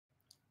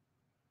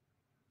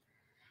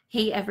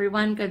Hey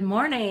everyone, good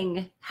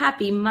morning.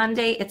 Happy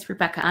Monday. It's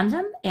Rebecca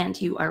Undum,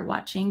 and you are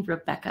watching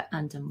Rebecca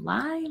Undum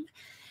Live,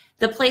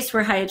 the place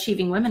where high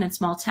achieving women in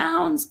small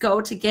towns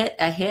go to get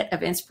a hit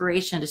of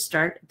inspiration to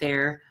start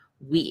their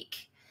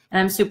week. And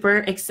I'm super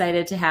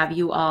excited to have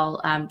you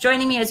all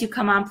joining me as you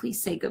come on.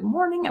 Please say good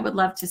morning. I would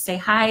love to say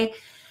hi.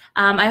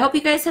 I hope you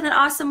guys had an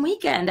awesome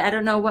weekend. I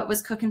don't know what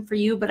was cooking for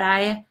you, but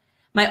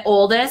my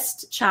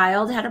oldest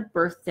child had a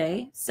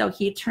birthday, so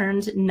he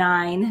turned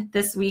 9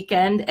 this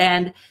weekend,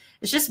 and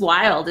it's just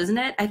wild, isn't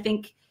it? I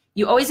think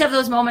you always have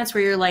those moments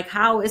where you're like,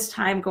 how is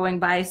time going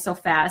by so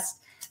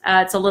fast?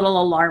 It's a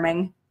little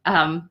alarming,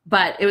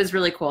 but it was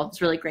really cool. It's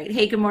really great.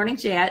 Hey, good morning,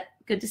 Jet.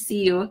 Good to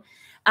see you.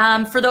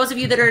 For those of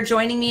you that are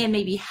joining me and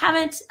maybe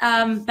haven't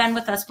been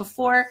with us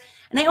before,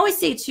 and I always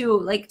say too,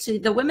 like to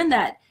the women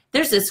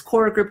there's this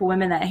core group of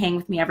women that hang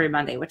with me every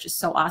Monday, which is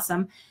so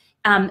awesome.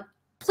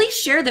 Please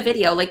share the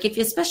video,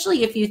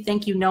 especially if you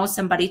think you know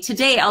somebody.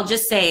 Today, I'll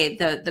just say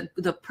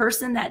the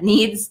person that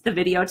needs the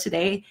video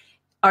today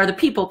are the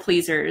people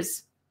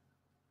pleasers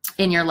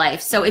in your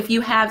life. So if you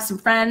have some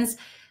friends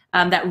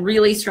that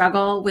really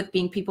struggle with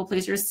being people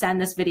pleasers, send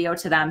this video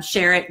to them,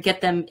 share it,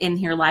 get them in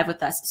here live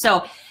with us.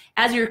 So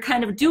as you're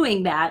kind of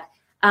doing that,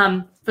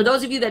 for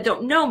those of you that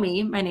don't know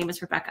me, my name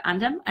is Rebecca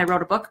Undum. I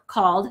wrote a book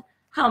called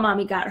How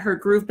Mommy Got Her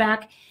Groove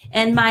Back.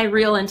 And my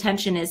real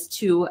intention is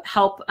to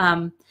help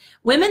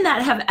women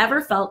that have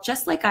ever felt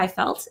just like I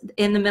felt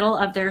in the middle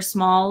of their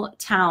small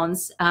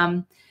towns,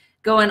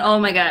 going, oh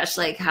my gosh,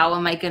 like how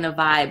am I gonna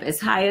vibe as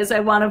high as I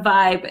wanna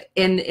vibe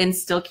and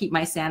still keep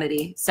my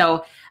sanity?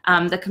 So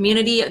the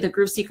community, the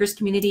Groove Seekers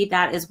community,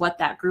 that is what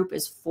that group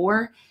is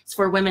for. It's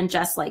for women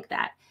just like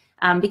that.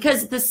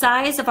 Because the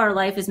size of our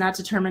life is not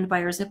determined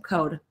by our zip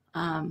code.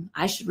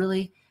 I should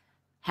really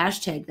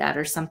hashtag that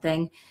or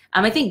something.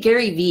 I think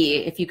Gary Vee,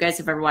 if you guys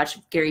have ever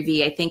watched Gary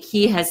Vee, I think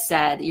he has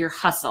said your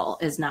hustle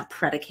is not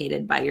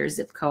predicated by your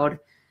zip code.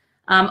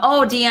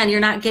 Oh, Deanne, you're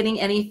not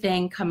getting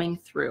anything coming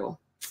through.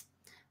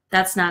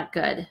 That's not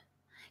good.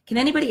 Can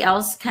anybody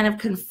else kind of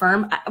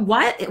confirm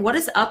what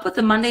is up with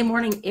the Monday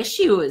morning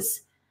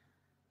issues?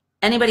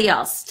 Anybody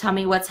else? Tell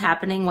me what's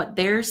happening, what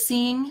they're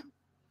seeing.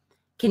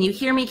 Can you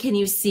hear me? Can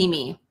you see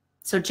me?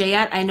 So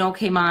Jayat, I know,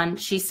 came on.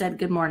 She said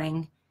good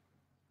morning.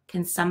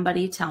 Can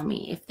somebody tell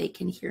me if they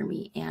can hear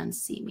me and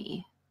see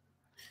me?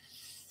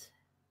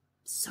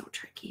 So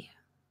tricky.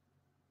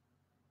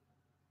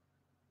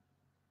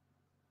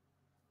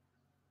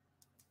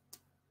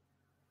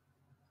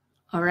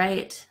 All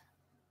right.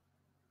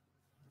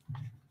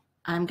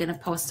 I'm going to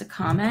post a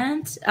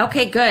comment.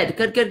 Okay, good.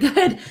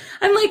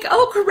 I'm like,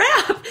 oh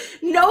crap,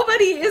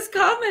 nobody is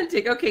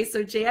commenting. Okay,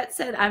 so Jayet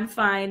said I'm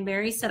fine.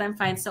 Mary said I'm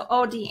fine. So,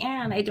 oh,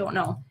 Deanne, I don't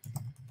know.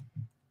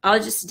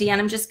 Deanne,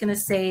 I'm just going to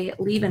say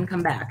leave and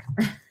come back.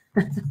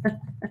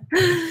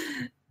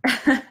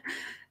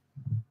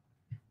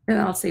 And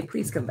I'll say,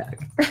 please come back.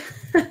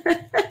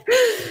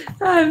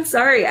 I'm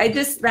sorry. I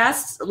just,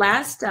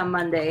 last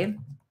Monday,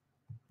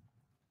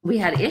 we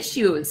had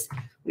issues.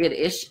 We had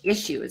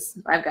issues.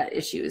 I've got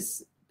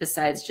issues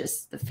besides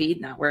just the feed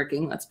not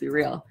working. Let's be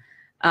real.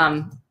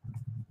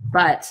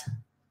 But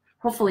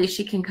hopefully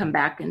she can come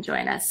back and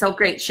join us. So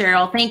great,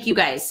 Cheryl. Thank you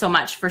guys so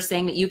much for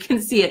saying that you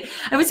can see it.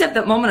 I always have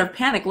that moment of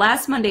panic.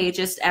 Last Monday,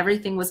 just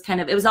everything was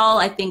it was all,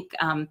 I think,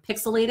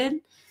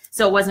 pixelated.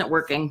 So it wasn't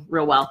working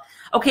real well.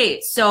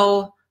 Okay,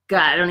 so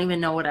God, I don't even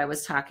know what I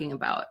was talking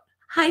about.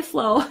 Hi,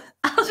 Flo.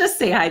 I'll just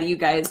say hi to you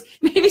guys.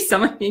 Maybe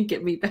someone can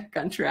get me back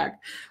on track.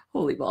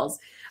 Holy balls.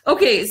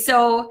 Okay,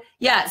 so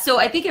yeah, so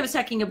I think I was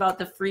talking about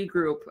the free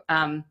group,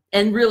 and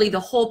really the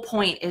whole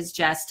point is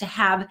just to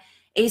have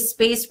a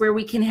space where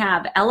we can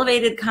have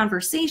elevated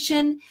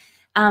conversation.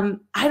 I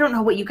don't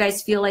know what you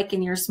guys feel like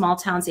in your small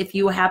towns if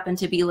you happen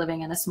to be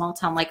living in a small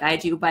town like I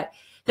do, but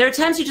there are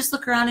times you just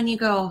look around and you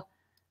go,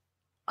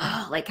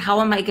 oh, like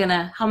how am I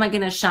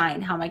gonna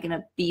shine? How am I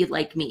gonna be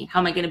like me? How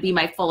am I gonna be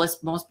my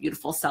fullest, most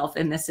beautiful self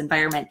in this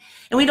environment?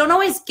 And we don't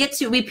always get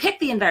to, we pick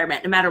the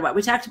environment no matter what.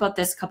 We talked about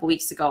this a couple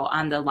weeks ago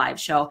on the live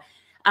show.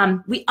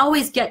 We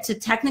always get to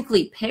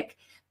technically pick,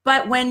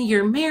 but when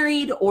you're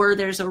married or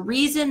there's a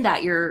reason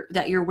that you're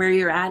where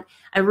you're at,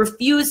 I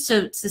refuse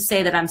to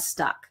say that I'm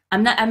stuck.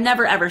 I'm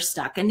never ever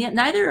stuck, and yet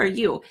neither are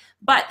you.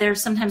 But there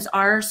sometimes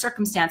are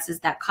circumstances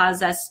that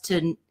cause us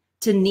to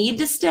need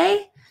to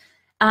stay.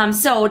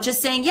 So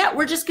just saying, yeah,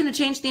 we're just going to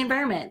change the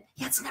environment.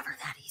 Yeah, it's never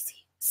that easy.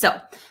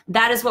 So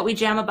that is what we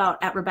jam about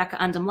at Rebecca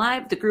Undum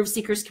Live. The Groove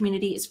Seekers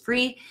community is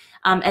free.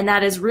 And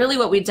that is really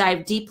what we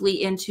dive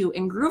deeply into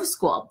in Groove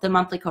School, the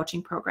monthly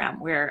coaching program,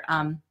 where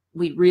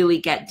we really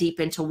get deep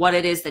into what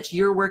it is that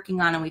you're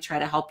working on, and we try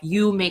to help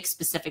you make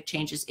specific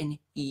changes in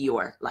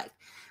your life.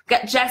 We've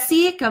got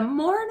Jessie, good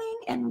morning,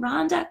 and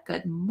Rhonda,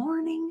 good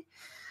morning.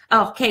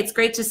 Oh, okay, it's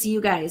great to see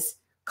you guys.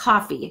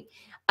 Coffee.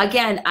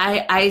 Again,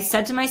 I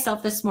said to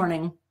myself this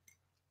morning,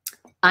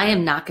 I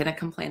am not going to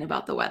complain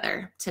about the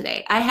weather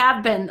today. I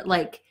have been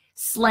like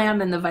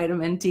slamming the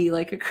vitamin D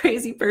like a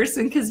crazy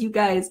person because you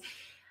guys,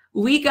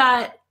 we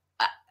got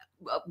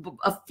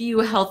a few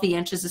healthy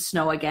inches of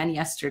snow again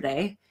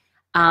yesterday.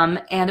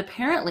 And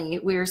apparently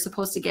we're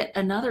supposed to get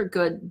another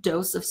good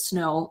dose of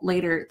snow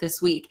later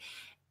this week.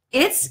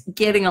 It's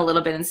getting a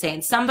little bit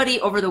insane. Somebody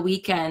over the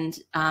weekend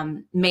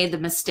made the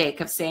mistake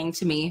of saying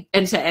to me,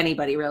 and to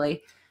anybody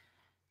really,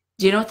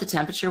 do you know what the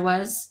temperature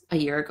was a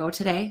year ago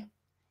today?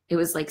 It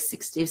was like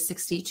 60,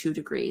 62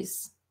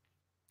 degrees.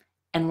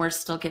 And we're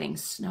still getting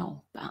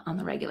snow on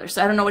the regular.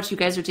 So I don't know what you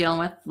guys are dealing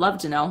with. Love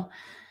to know.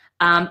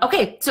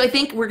 Okay, so I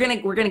think we're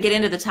gonna get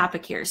into the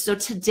topic here. So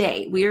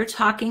today we are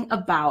talking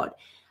about,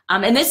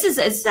 and this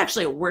is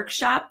actually a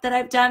workshop that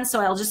I've done. So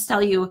I'll just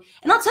tell you,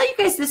 and I'll tell you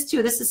guys this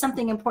too. This is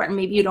something important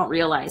maybe you don't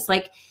realize.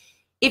 Like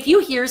if you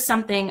hear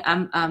something,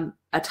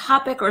 a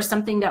topic or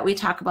something that we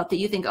talk about that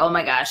you think, oh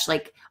my gosh,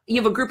 like you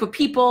have a group of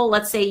people,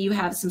 let's say you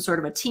have some sort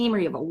of a team or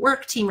you have a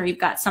work team or you've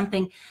got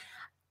something,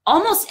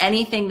 almost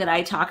anything that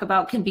I talk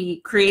about can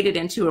be created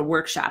into a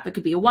workshop. It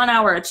could be a 1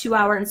 hour, a 2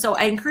 hour. And so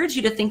I encourage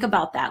you to think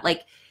about that.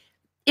 Like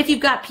if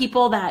you've got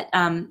people that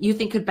you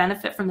think could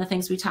benefit from the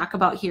things we talk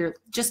about here,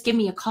 just give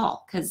me a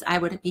call because I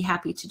would be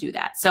happy to do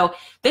that. So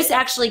this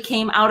actually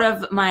came out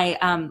of my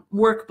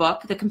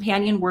workbook, the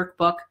companion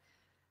workbook.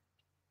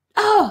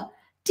 Oh,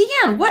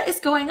 Deanne, what is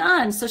going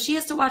on? So she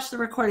has to watch the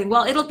recording.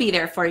 Well, it'll be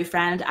there for you,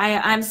 friend.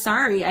 I'm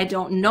sorry. I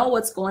don't know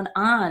what's going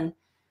on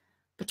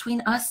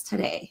between us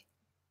today,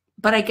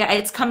 but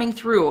it's coming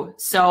through.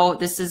 So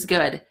this is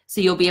good.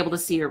 So you'll be able to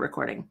see your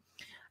recording.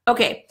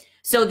 Okay.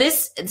 So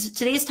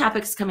today's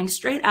topic is coming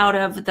straight out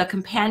of the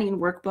companion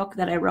workbook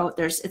that I wrote.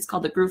 It's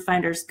called the Groove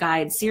Finders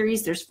Guide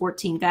series. There's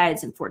 14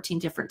 guides and 14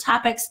 different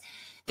topics.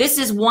 This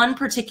is one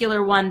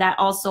particular one that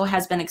also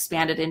has been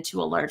expanded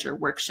into a larger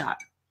workshop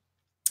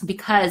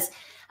because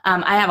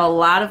I have a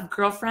lot of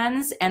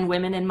girlfriends and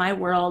women in my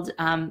world,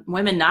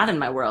 women not in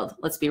my world,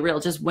 let's be real,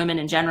 just women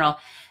in general,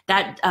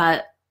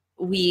 that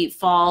we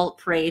fall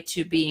prey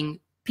to being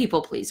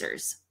people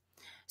pleasers.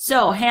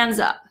 So hands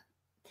up.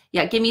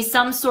 Yeah, give me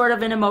some sort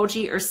of an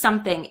emoji or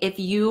something if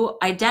you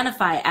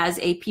identify as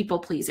a people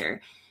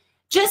pleaser.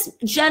 Just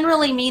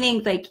generally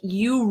meaning like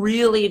you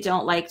really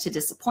don't like to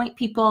disappoint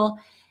people.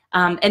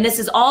 And this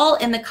is all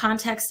in the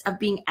context of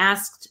being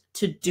asked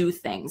to do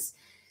things.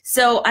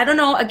 So I don't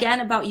know, again,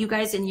 about you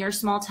guys in your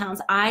small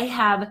towns. I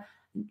have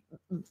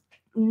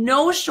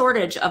no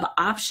shortage of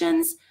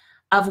options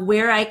of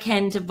where I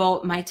can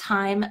devote my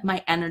time,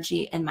 my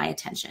energy, and my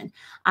attention.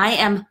 I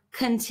am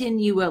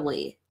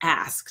continually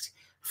asked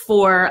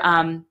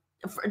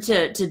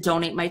to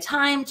donate my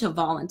time, to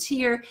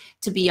volunteer,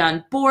 to be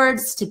on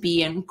boards, to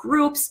be in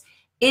groups.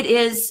 It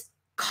is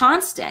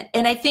constant.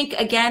 And I think,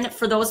 again,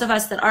 for those of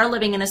us that are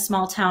living in a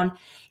small town,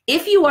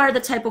 if you are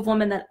the type of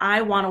woman that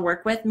I want to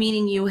work with,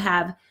 meaning you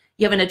have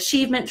an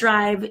achievement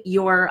drive,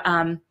 you're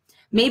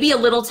maybe a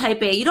little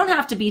type A. You don't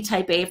have to be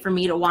type A for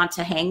me to want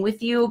to hang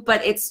with you,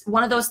 but it's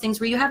one of those things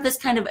where you have this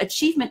kind of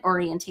achievement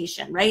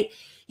orientation, right?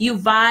 You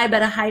vibe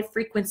at a high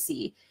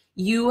frequency.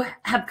 You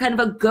have kind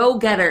of a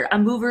go-getter, a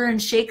mover and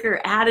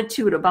shaker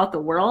attitude about the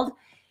world.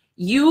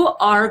 You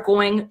are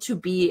going to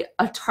be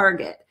a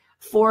target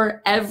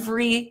for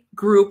every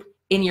group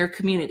in your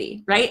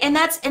community, right? And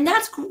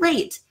that's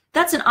great.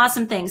 That's an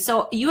awesome thing.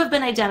 So you have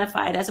been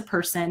identified as a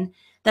person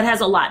that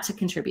has a lot to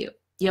contribute.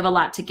 You have a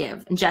lot to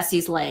give. And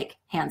Jesse's like,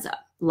 hands up.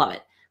 Love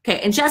it.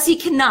 Okay, and Jesse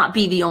cannot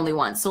be the only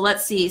one. So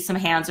let's see some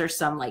hands or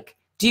some like,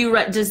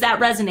 does that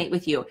resonate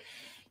with you?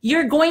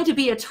 You're going to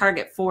be a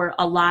target for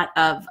a lot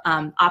of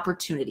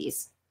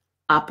opportunities.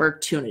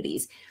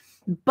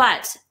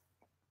 But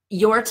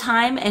your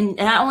time, and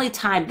not only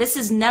time, this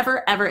is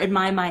never ever in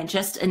my mind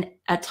just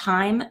a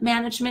time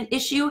management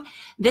issue.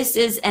 This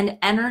is an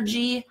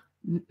energy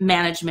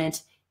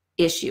management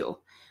issue.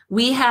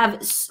 We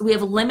have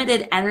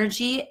limited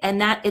energy, and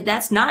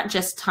that's not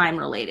just time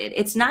related.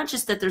 It's not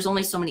just that there's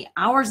only so many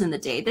hours in the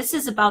day. This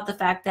is about the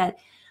fact that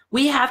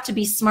we have to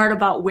be smart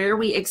about where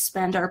we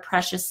expend our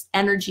precious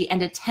energy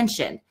and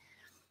attention,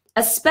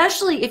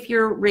 especially if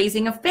you're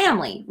raising a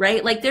family,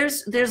 right? Like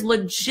there's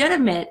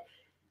legitimate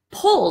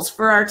pulls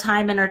for our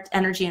time and our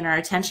energy and our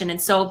attention. And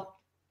so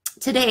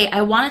today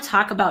I want to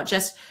talk about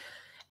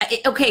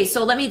okay,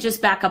 so let me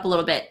just back up a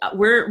little bit.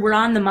 We're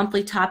on the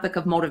monthly topic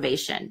of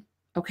motivation,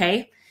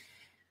 okay?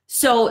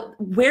 So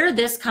where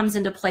this comes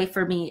into play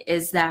for me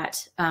is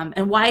that,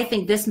 and why I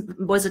think this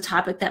was a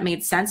topic that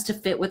made sense to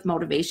fit with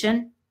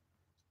motivation,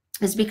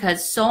 is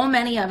because so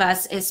many of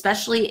us,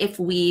 especially if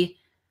we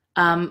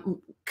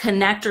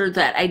connect or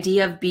that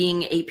idea of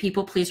being a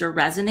people pleaser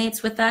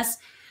resonates with us,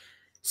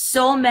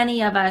 so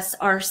many of us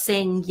are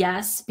saying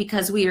yes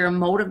because we are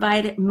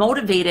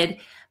motivated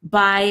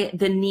by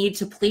the need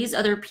to please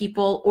other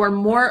people, or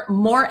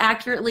more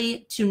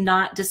accurately, to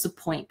not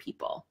disappoint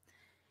people.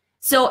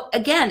 So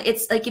again,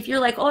 it's like if you're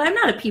like, oh, I'm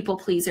not a people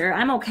pleaser,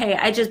 I'm okay,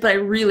 but I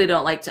really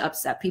don't like to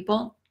upset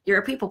people. You're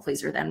a people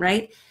pleaser then,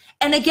 right?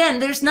 And again,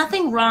 there's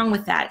nothing wrong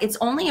with that. It's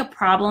only a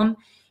problem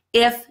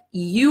if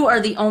you are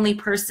the only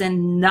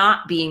person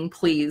not being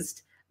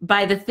pleased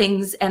by the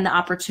things and the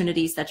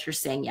opportunities that you're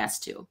saying yes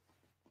to.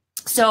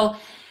 So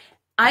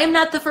I am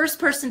not the first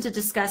person to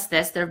discuss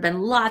this. There have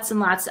been lots and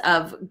lots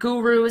of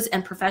gurus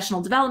and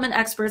professional development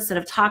experts that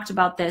have talked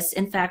about this.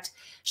 In fact,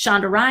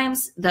 Shonda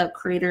Rhimes, the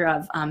creator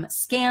of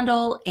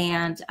Scandal,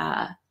 and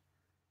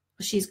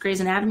she's Grey's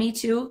Anatomy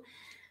too.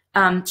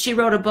 She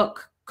wrote a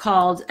book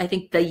called, I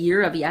think, The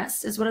Year of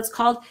Yes is what it's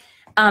called.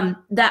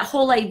 That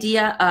whole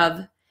idea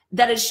of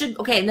that it should,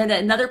 okay, and then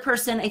another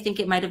person, I think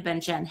it might have been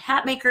Jen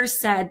Hatmaker,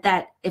 said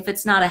that if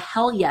it's not a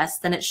hell yes,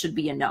 then it should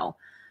be a no.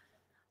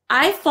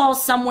 I fall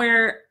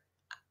somewhere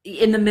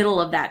in the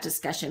middle of that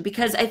discussion,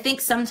 because I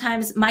think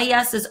sometimes my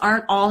yeses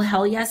aren't all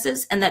hell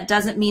yeses, and that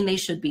doesn't mean they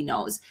should be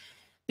no's.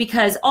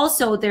 Because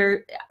also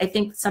there, I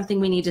think something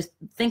we need to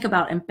think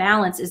about and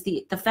balance is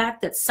the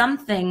fact that some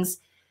things,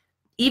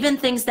 even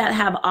things that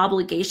have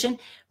obligation,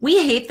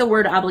 we hate the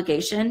word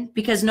obligation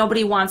because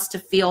nobody wants to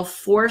feel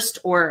forced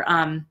or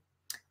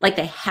like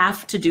they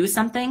have to do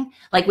something,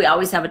 like we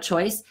always have a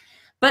choice.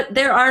 But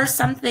there are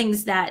some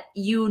things that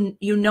you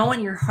know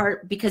in your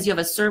heart, because you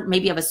have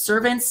maybe you have a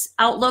servant's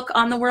outlook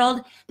on the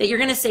world, that you're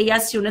going to say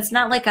yes to, and it's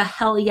not like a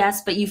hell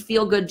yes, but you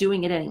feel good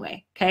doing it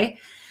anyway. Okay,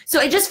 so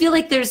I just feel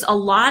like there's a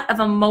lot of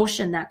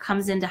emotion that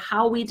comes into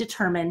how we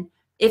determine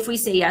if we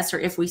say yes or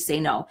if we say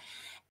no.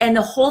 And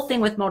the whole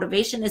thing with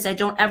motivation is I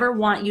don't ever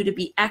want you to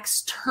be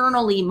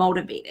externally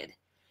motivated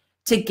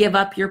to give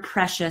up your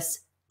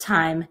precious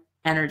time,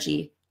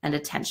 energy, and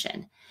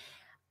attention.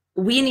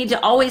 We need to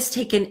always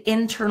take an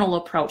internal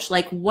approach.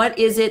 Like, what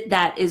is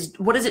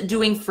it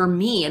doing for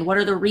me? And what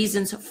are the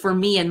reasons for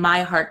me in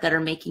my heart that are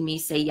making me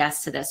say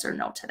yes to this or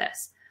no to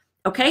this?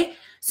 Okay.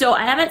 So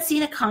I haven't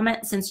seen a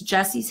comment since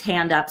Jesse's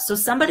hand up. So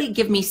somebody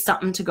give me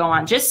something to go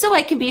on, just so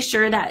I can be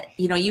sure that,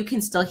 you know, you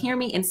can still hear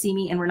me and see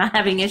me and we're not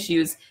having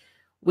issues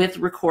with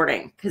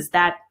recording, because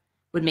that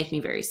would make me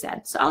very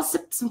sad. So I'll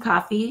sip some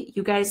coffee.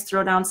 You guys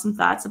throw down some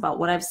thoughts about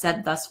what I've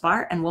said thus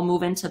far, and we'll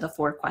move into the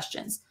 4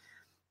 questions.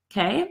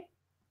 Okay.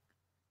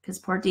 Because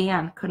poor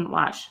Deanne couldn't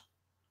watch.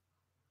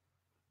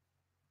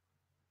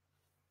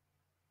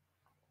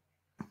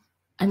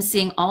 I'm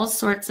seeing all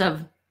sorts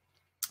of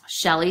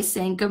Shelly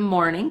saying good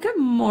morning. Good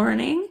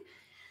morning.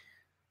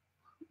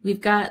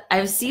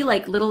 I see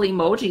like little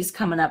emojis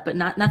coming up, but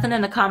nothing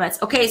in the comments.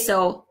 Okay,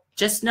 so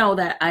just know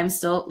that I'm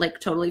still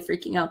like totally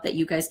freaking out that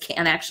you guys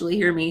can't actually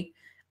hear me.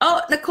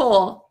 Oh,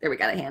 Nicole, there, we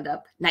got a hand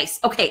up. Nice.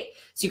 Okay,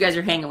 so you guys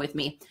are hanging with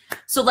me.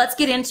 So let's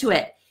get into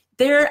it.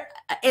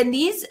 And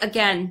these,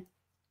 again,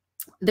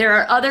 there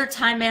are other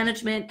time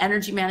management,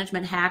 energy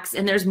management hacks,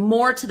 and there's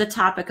more to the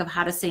topic of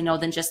how to say no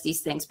than just these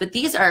things. But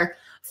these are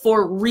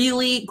 4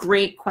 really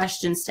great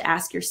questions to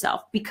ask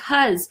yourself,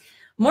 because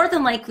more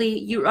than likely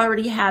you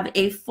already have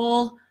a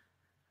full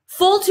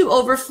to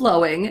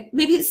overflowing,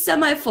 maybe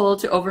semi-full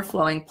to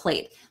overflowing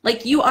plate.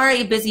 Like, you are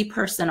a busy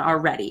person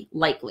already,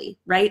 likely,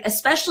 right?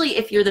 Especially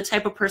if you're the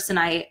type of person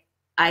I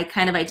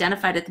kind of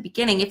identified at the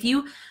beginning. If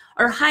you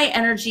are high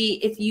energy,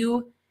 if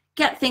you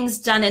get things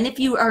done, and if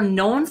you are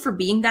known for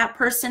being that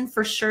person,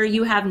 for sure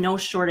you have no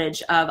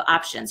shortage of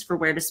options for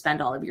where to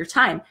spend all of your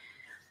time.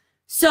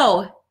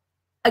 So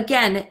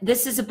again,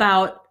 this is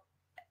about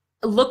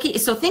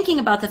thinking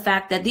about the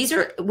fact that these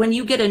are when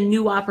you get a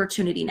new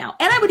opportunity now.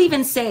 And I would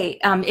even say,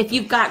 if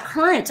you've got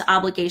current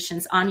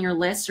obligations on your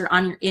list or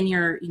in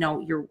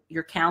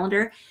your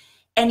calendar,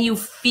 and you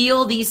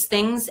feel these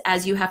things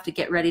as you have to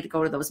get ready to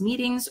go to those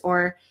meetings,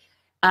 or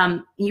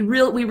we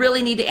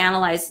really need to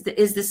analyze,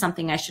 is this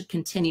something I should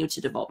continue to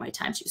devote my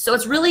time to? So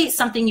it's really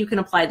something you can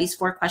apply. These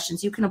 4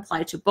 questions you can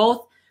apply to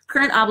both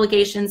current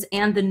obligations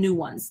and the new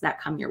ones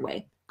that come your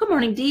way. Good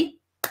morning, Dee.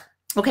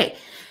 Okay,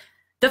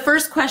 the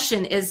first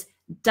question is,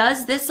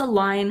 does this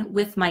align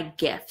with my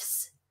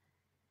gifts?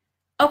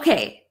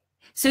 Okay,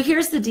 so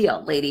here's the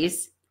deal,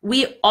 ladies.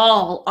 We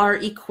all are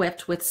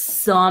equipped with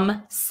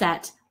some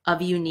set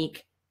of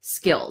unique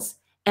skills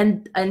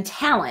and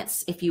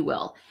talents, if you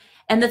will.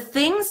 And the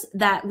things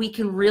that we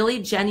can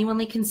really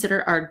genuinely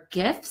consider our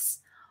gifts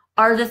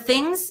are the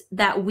things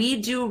that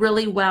we do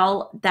really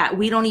well that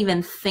we don't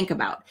even think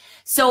about.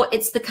 So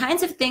it's the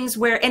kinds of things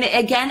where, and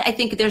again, I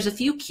think there's a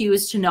few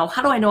cues to know,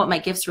 how do I know what my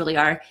gifts really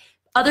are?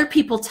 Other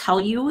people tell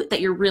you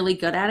that you're really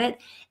good at it.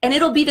 And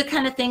it'll be the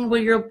kind of thing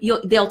where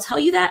they'll tell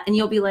you that and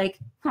you'll be like,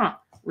 huh,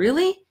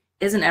 really?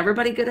 Isn't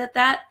everybody good at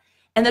that?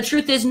 And the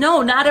truth is,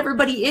 no, not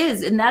everybody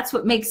is. And that's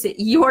what makes it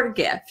your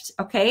gift,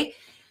 okay?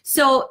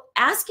 So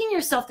asking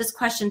yourself this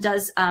question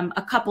does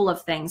a couple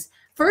of things.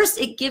 First,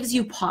 it gives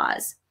you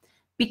pause,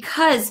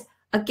 because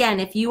again,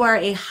 if you are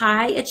a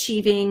high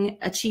achieving,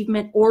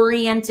 achievement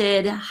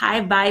oriented,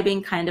 high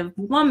vibing kind of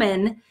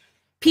woman,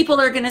 people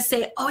are going to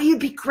say, oh, you'd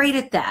be great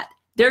at that.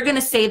 They're going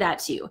to say that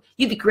to you.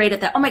 You'd be great at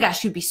that. Oh my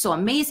gosh, you'd be so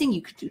amazing.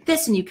 You could do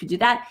this and you could do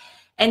that.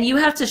 And you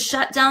have to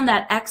shut down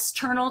that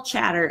external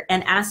chatter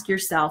and ask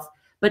yourself,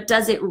 but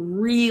does it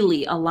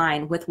really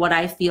align with what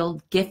I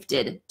feel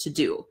gifted to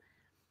do?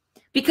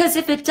 Because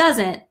if it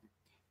doesn't,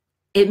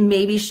 it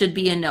maybe should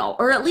be a no,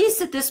 or at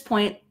least at this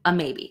point, a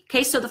maybe.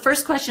 Okay, so the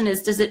first question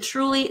is,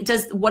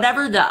 does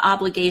whatever the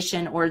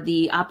obligation or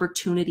the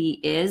opportunity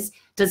is,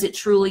 does it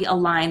truly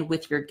align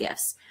with your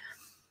gifts?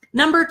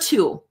 Number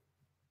 2,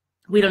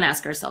 We don't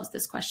ask ourselves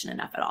this question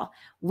enough at all.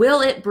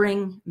 Will it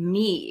bring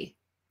me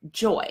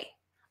joy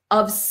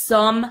of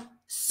some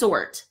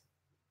sort?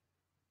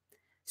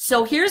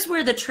 So here's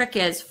where the trick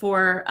is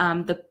for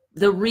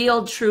the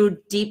real, true,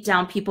 deep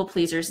down people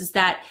pleasers, is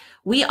that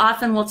we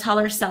often will tell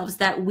ourselves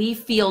that we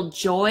feel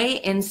joy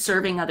in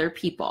serving other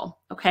people,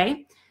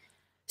 okay?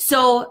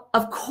 So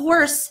of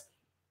course,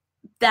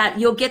 that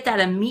you'll get that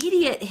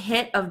immediate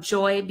hit of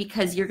joy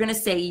because you're going to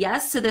say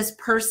yes to this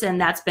person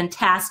that's been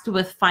tasked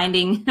with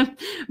finding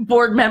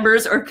board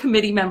members or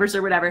committee members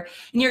or whatever.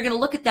 And you're going to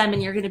look at them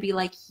and you're going to be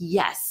like,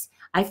 yes,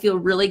 I feel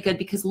really good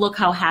because look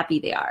how happy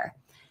they are.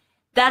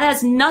 That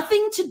has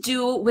nothing to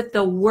do with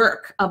the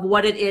work of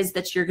what it is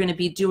that you're going to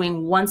be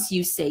doing once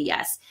you say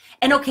yes.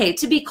 And okay,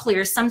 to be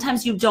clear,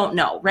 sometimes you don't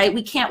know, right?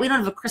 We don't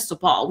have a crystal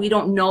ball. We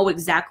don't know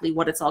exactly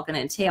what it's all going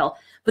to entail.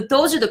 But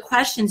those are the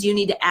questions you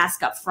need to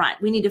ask up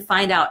front. We need to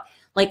find out,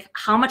 like,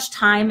 how much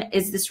time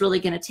is this really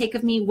going to take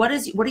of me? What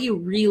are you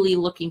really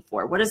looking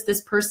for? What is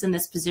this person,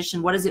 this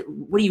position? What do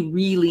you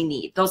really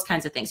need? Those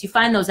kinds of things. You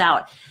find those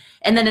out.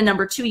 And then in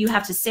number 2, you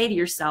have to say to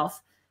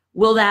yourself,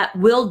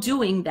 will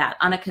doing that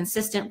on a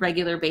consistent,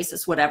 regular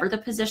basis, whatever the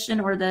position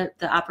or the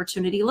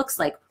opportunity looks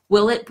like,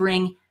 will it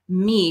bring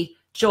me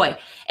joy?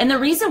 And the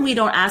reason we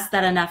don't ask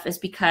that enough is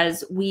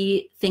because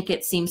we think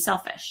it seems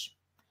selfish.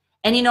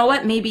 And you know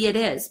what? Maybe it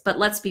is, but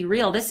let's be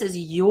real. This is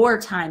your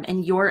time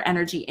and your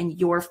energy and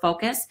your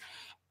focus,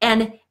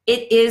 and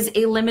it is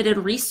a limited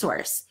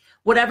resource.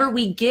 Whatever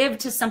we give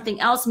to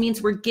something else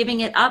means we're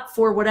giving it up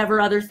for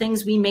whatever other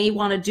things we may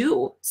want to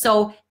do.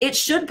 So it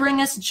should bring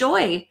us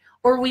joy,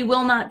 or we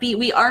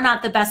are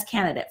not the best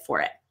candidate for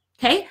it,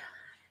 okay?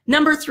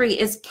 Number 3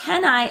 is,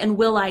 can I and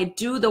will I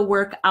do the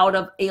work out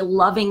of a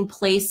loving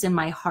place in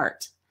my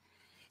heart?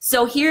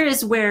 So here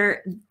is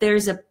where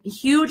there's a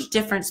huge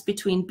difference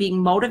between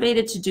being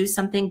motivated to do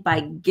something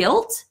by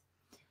guilt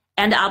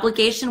and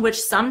obligation, which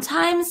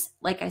sometimes,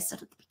 like I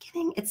said at the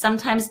beginning, it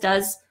sometimes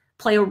does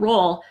play a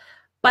role,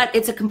 but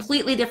it's a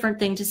completely different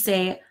thing to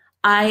say,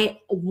 I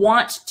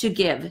want to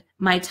give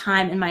my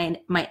time and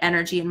my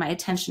energy and my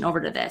attention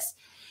over to this.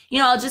 You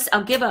know,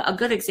 I'll give a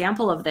good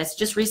example of this.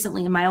 Just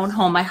recently in my own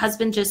home, my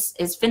husband just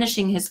is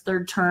finishing his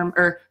third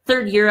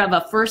year of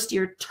a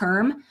first-year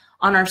term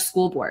on our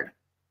school board.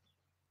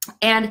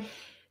 And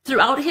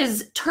throughout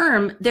his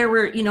term, there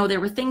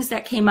were things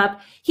that came up.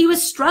 He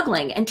was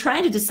struggling and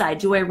trying to decide,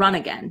 do I run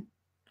again?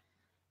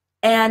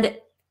 And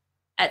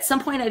at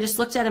some point I just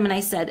looked at him and I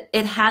said,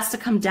 it has to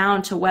come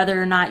down to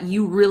whether or not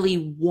you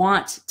really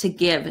want to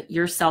give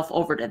yourself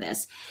over to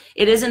this.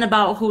 It isn't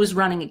about who's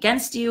running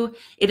against you.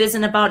 It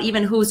isn't about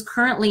even who's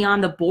currently on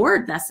the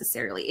board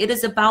necessarily. It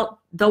is about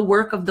the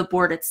work of the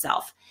board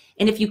itself.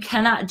 And if you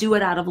cannot do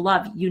it out of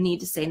love, you need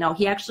to say no.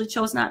 He actually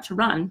chose not to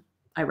run,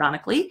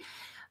 ironically.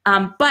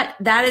 But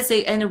that is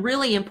a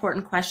really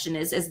important question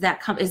is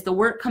the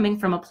work coming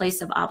from a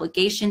place of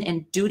obligation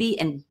and duty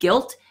and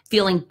guilt,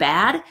 feeling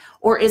bad,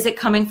 or is it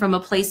coming from a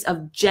place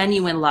of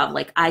genuine love?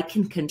 Like, I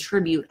can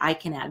contribute, I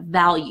can add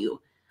value.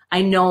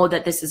 I know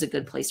that this is a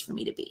good place for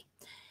me to be.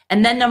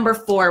 And then number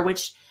 4,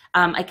 which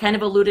I kind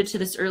of alluded to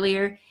this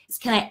earlier, is,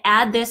 can I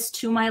add this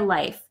to my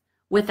life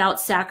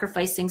without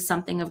sacrificing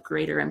something of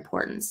greater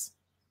importance?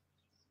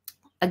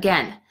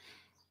 Again,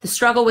 the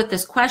struggle with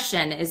this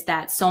question is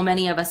that so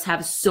many of us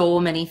have so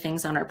many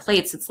things on our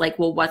plates. It's like,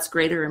 well, what's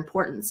greater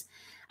importance?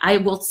 I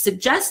will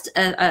suggest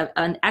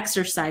an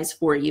exercise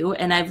for you,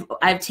 and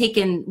I've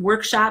taken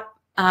workshop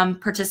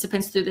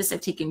participants through this.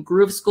 I've taken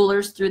Groove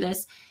Schoolers through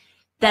this.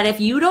 That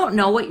if you don't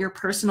know what your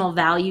personal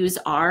values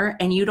are,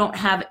 and you don't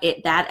have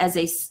that as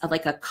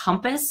a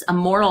compass, a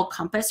moral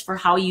compass for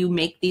how you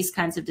make these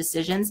kinds of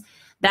decisions,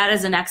 that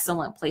is an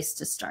excellent place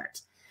to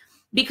start.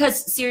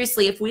 Because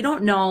seriously, if we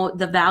don't know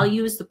the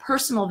values, the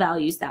personal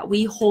values that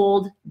we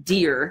hold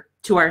dear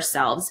to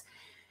ourselves,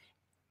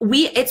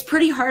 it's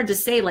pretty hard to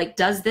say, like,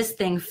 does this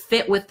thing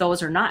fit with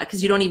those or not?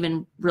 Because you don't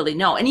even really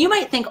know. And you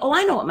might think, oh,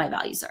 I know what my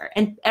values are.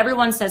 And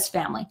everyone says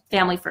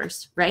family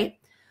first, right?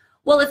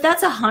 Well, if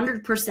that's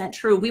 100%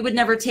 true, we would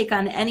never take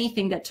on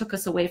anything that took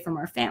us away from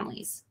our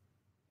families.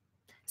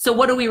 So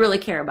what do we really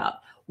care about?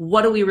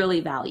 What do we really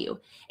value?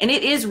 And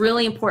it is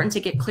really important to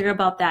get clear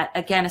about that,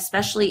 again,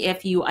 especially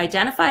if you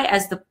identify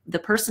as the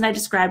person I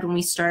described when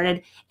we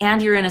started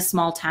and you're in a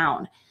small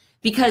town.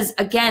 Because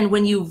again,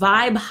 when you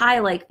vibe high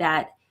like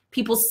that,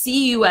 people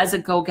see you as a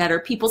go-getter.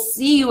 People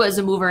see you as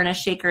a mover and a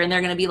shaker, and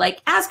they're going to be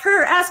like, ask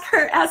her, ask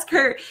her, ask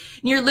her. And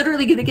you're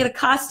literally going to get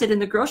accosted in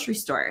the grocery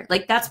store.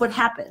 Like, that's what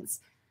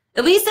happens.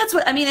 At least that's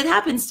what, I mean, it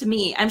happens to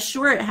me. I'm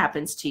sure it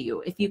happens to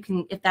you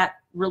if that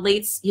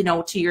relates,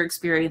 to your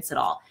experience at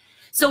all.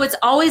 So it's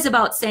always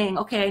about saying,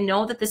 okay, I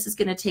know that this is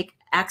going to take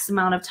X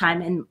amount of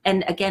time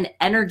and again,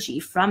 energy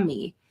from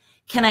me.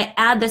 Can I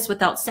add this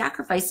without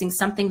sacrificing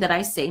something that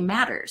I say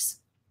matters?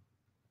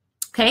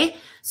 Okay,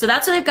 so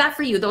that's what I've got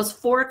for you, those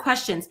 4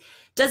 questions.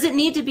 Does it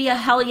need to be a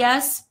hell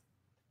yes?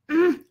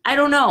 I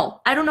don't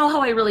know. I don't know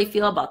how I really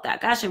feel about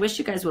that. Gosh, I wish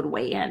you guys would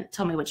weigh in.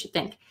 Tell me what you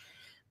think.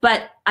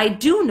 But I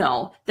do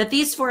know that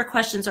these 4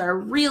 questions are a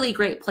really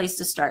great place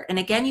to start. And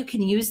again, you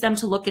can use them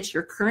to look at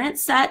your current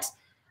set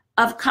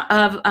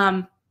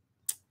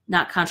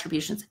not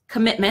contributions,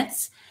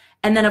 commitments.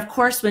 And then of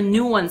course, when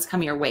new ones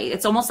come your way,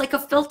 it's almost like a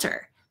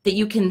filter that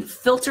you can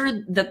filter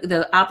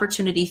the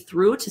opportunity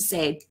through to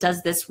say,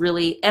 does this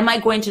really, am I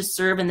going to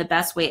serve in the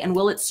best way? And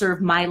will it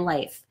serve my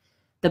life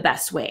the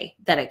best way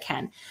that it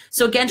can?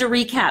 So again, to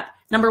recap,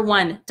 number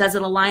one, does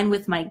it align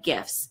with my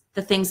gifts,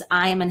 the things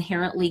I am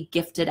inherently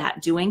gifted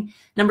at doing?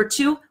 Number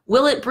two,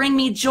 will it bring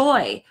me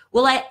joy?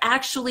 Will I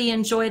actually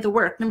enjoy the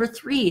work? Number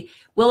three,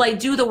 will I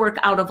do the work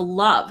out of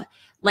love?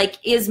 Like,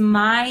 is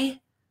my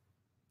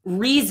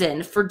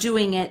reason for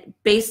doing it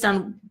based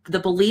on the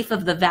belief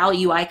of the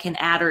value I can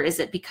add, or is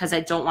it because I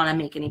don't want to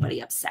make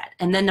anybody upset?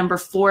 And then number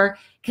four,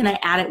 can I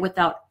add it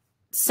without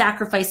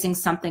sacrificing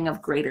something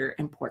of greater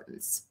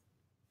importance?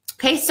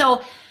 Okay,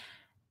 so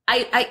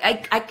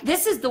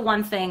this is the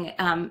one thing,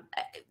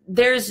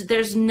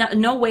 there's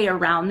no way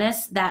around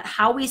this, that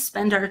how we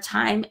spend our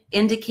time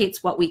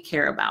indicates what we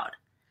care about.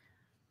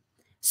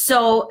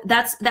 So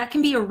that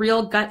can be a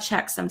real gut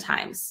check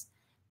sometimes,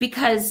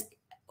 because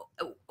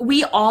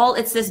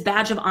it's this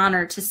badge of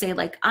honor to say,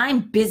 like,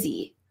 I'm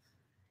busy,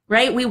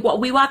 right? We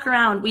walk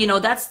around,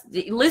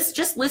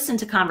 just listen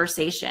to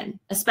conversation,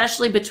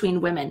 especially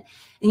between women.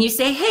 And you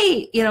say,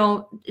 hey,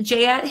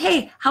 Jayette,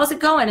 hey, how's it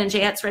going? And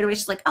Jayette's right away,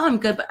 she's like, oh, I'm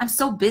good, but I'm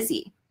so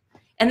busy.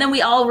 And then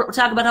we all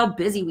talk about how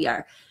busy we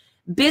are.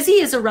 Busy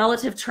is a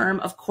relative term,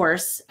 of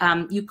course.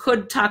 You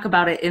could talk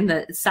about it in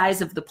the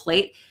size of the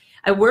plate.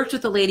 I worked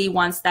with a lady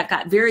once that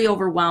got very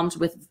overwhelmed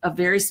with a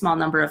very small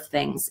number of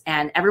things,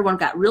 and everyone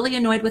got really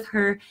annoyed with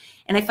her.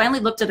 And I finally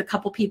looked at a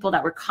couple people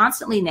that were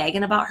constantly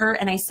nagging about her,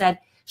 and I said,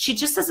 she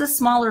just has a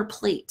smaller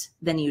plate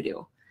than you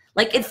do.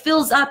 Like, it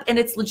fills up and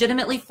it's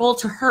legitimately full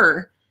to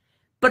her,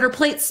 but her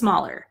plate's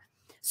smaller.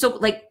 So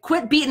like,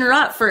 quit beating her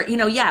up for,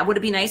 yeah, would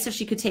it be nice if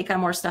she could take on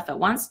more stuff at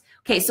once?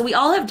 Okay, so we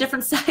all have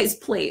different size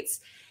plates,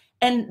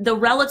 and the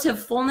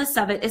relative fullness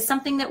of it is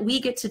something that we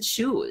get to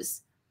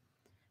choose.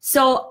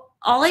 So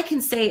all I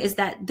can say is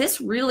that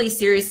this really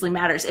seriously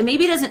matters. And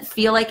maybe it doesn't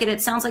feel like it.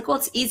 It sounds like, well,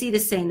 it's easy to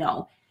say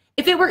no.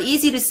 If it were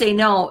easy to say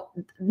no,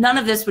 none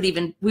of this we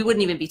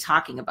wouldn't even be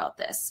talking about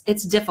this.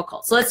 It's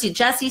difficult. So let's see.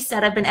 Jesse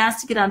said, I've been asked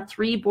to get on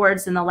 3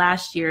 boards in the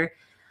last year.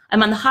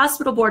 I'm on the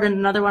hospital board and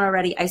another one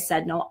already. I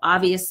said no,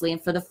 obviously.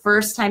 And for the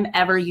first time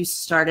ever, you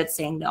started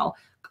saying no.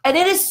 And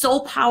it is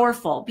so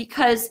powerful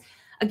because,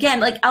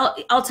 again, like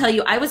I'll tell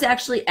you, I was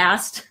actually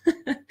asked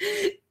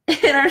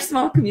in our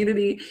small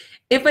community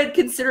if I'd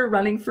consider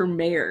running for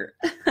mayor.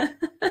 And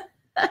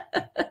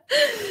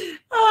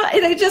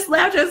I just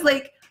laughed. I was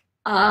like,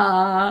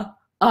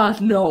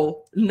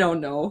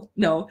 no,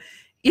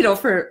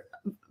 for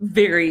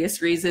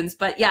various reasons.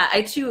 But yeah,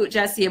 I too,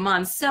 Jesse, am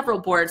on several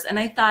boards, and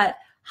I thought,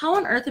 how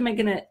on earth am I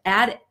going to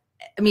add?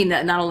 I mean,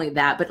 not only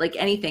that, but like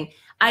anything.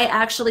 I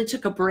actually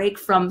took a break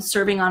from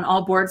serving on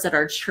all boards at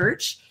our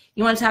church.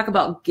 You want to talk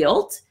about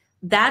guilt?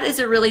 That is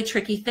a really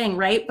tricky thing,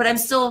 right? But I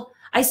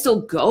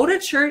still go to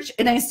church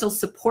and I still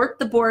support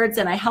the boards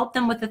and I help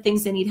them with the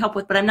things they need help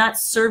with, but I'm not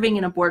serving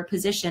in a board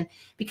position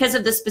because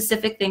of the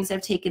specific things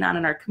I've taken on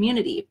in our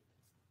community.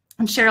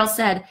 And Cheryl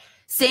said,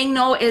 saying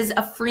no is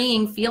a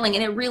freeing feeling,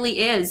 and it really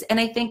is. And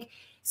I think,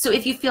 so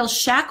if you feel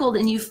shackled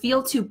and you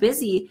feel too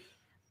busy,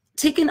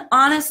 take an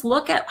honest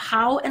look at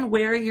how and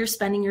where you're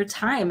spending your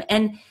time,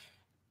 and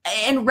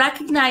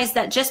recognize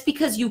that just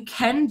because you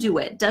can do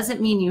it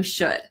doesn't mean you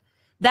should.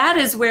 That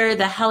is where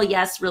the hell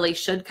yes really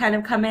should kind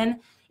of come in.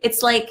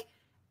 It's like,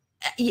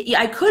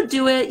 I could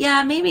do it.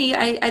 Yeah, maybe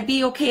I'd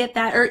be okay at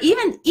that. Or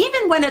even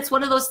when it's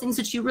one of those things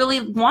that you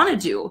really want to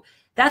do,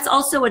 that's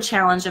also a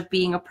challenge of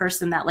being a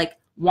person that like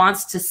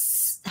wants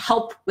to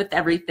help with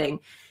everything.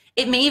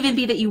 It may even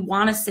be that you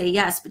want to say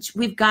yes, but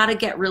we've got to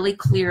get really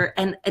clear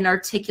and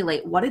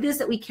articulate what it is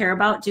that we care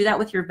about. Do that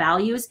with your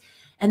values.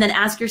 And then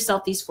ask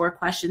yourself these 4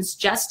 questions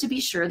just to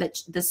be sure that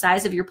the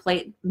size of your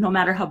plate, no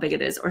matter how big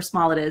it is or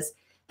small it is,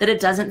 that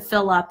it doesn't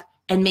fill up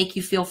and make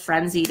you feel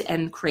frenzied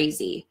and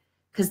crazy,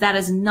 because that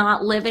is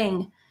not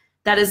living.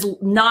 That is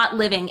not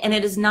living. And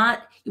it is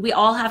not, we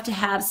all have to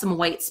have some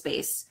white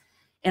space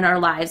in our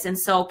lives. And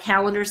so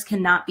calendars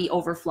cannot be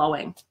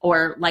overflowing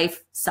or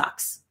life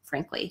sucks,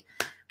 frankly.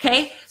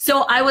 Okay,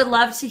 so I would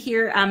love to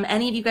hear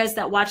any of you guys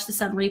that watch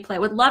this on replay. I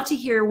would love to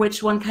hear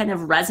which one kind of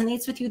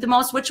resonates with you the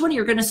most, which one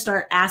you're going to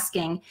start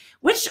asking,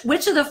 which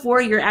of the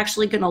 4 you're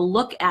actually going to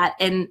look at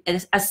and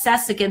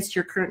assess against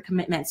your current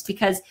commitments.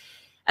 Because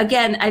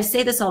again, I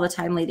say this all the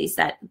time, ladies,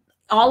 that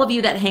all of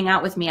you that hang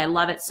out with me, I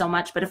love it so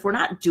much. But if we're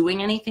not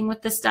doing anything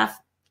with this stuff,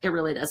 it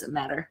really doesn't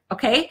matter.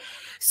 Okay,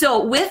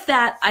 so with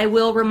that, I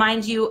will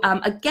remind you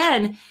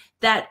again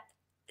that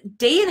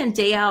day in and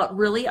day out,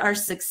 really our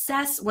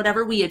success,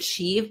 whatever we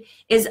achieve,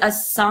 is a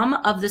sum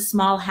of the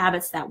small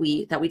habits that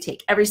we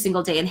take every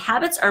single day. And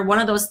habits are one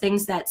of those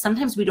things that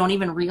sometimes we don't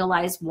even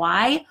realize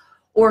why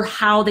or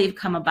how they've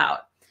come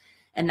about.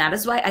 And that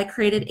is why I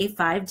created a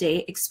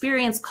 5-day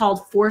experience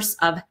called Force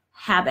of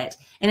Habit.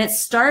 And it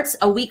starts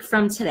a week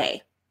from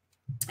today.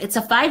 It's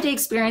a 5-day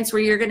experience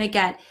where you're going to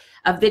get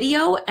a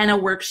video and a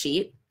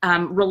worksheet.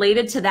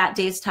 related to that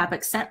day's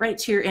topic sent right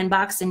to your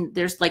inbox. And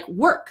there's like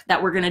work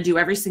that we're going to do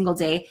every single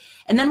day.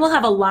 And then we'll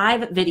have a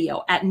live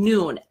video at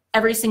noon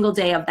every single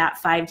day of that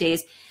 5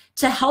 days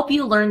to help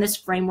you learn this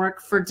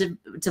framework for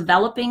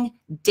developing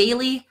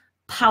daily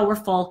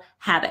powerful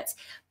habits.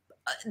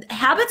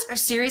 Habits are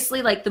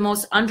seriously like the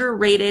most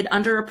underrated,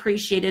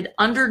 underappreciated,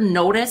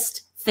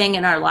 undernoticed thing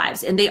in our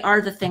lives. And they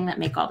are the thing that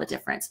make all the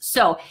difference.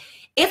 So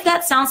if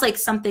that sounds like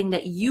something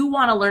that you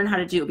want to learn how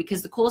to do,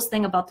 because the coolest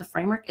thing about the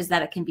framework is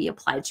that it can be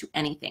applied to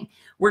anything.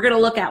 We're going to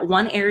look at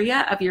one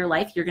area of your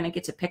life. You're going to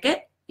get to pick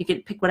it. You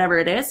can pick whatever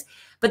it is.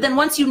 But then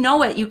once you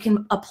know it, you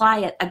can apply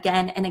it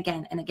again and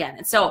again and again.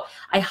 And so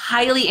I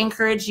highly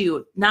encourage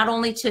you not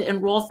only to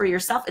enroll for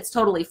yourself, it's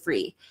totally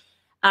free.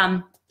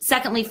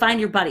 Secondly, find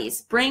your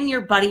buddies. Bring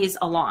your buddies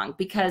along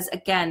because,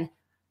 again,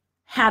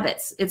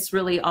 habits, it's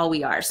really all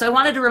we are. So I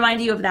wanted to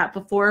remind you of that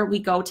before we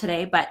go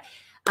today. But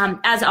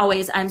as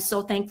always, I'm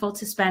so thankful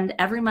to spend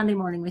every Monday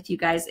morning with you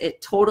guys.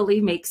 It totally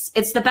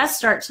it's the best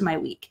start to my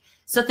week.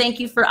 So thank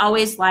you for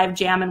always live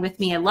jamming with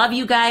me. I love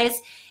you guys.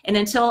 And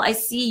until I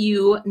see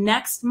you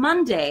next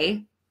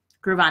Monday,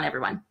 groove on,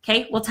 everyone.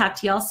 Okay, we'll talk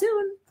to y'all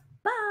soon.